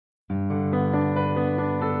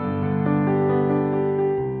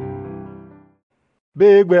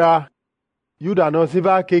Be gbera Yuda no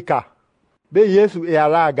ziba keka. Be Yesu e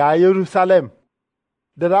ala ga Jerusalem.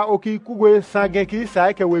 Dada oki kugwe sangeki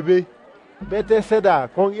saike webe. Bete seda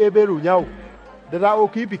kon eberu nyau. Dada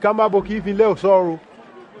oki pikamba boki fin leo soro.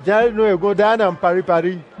 Jai no ego dana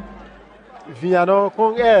pari. Viano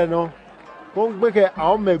kon no. Kon gbeke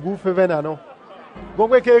aon megu fevena no.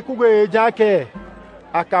 Gbeke kugwe jake.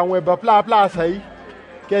 Akanwe ba pla sai.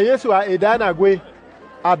 Ke Yesu a edana gwe.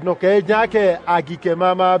 Adno ke jake agike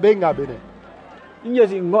mama benga bene.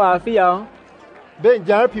 Nyesi ngo afia. Ben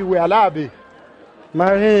jarpi we alabe.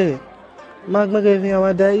 Mare, magmage fi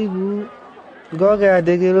awada igu. Goge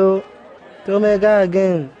adegelo. Tomega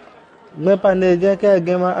again. Me paneje ke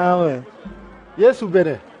agema awe. Yesu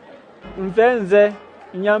bene. Mfenze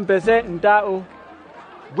nyampese ntao.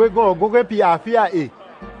 Gwegon goge pi afia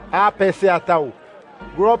a pese atao.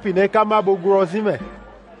 Gropi ne kama bo grozime.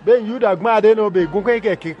 Ben Yuda gma de no be goge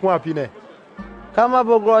ke kikun apine. Kama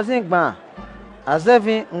bo grozin gba.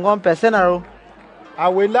 Azefi ngon pese naro.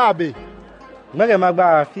 Awe labe. Mege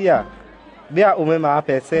magba afia. Bia ome ma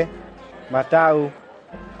pese. Matao.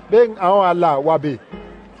 Ben awon ala wabe.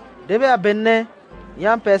 Debe abenne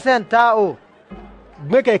yam pese ntao.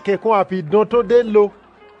 Gbeke kekun api don to de lo.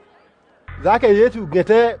 Zake Yesu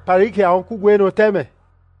gete parike awon kugwe no teme.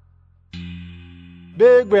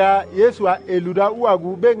 Be gbea Yesu a eluda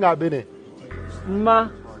uagu be nga bene. Mma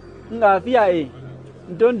nga afia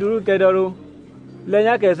ntonduru kedoro.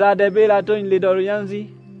 Lenya kesa debe la to nle doru yanzi.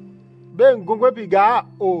 Ben gongwe piga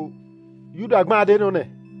o Yuda gma de no ne.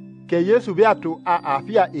 Ke Yesu be ato a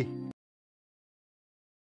afia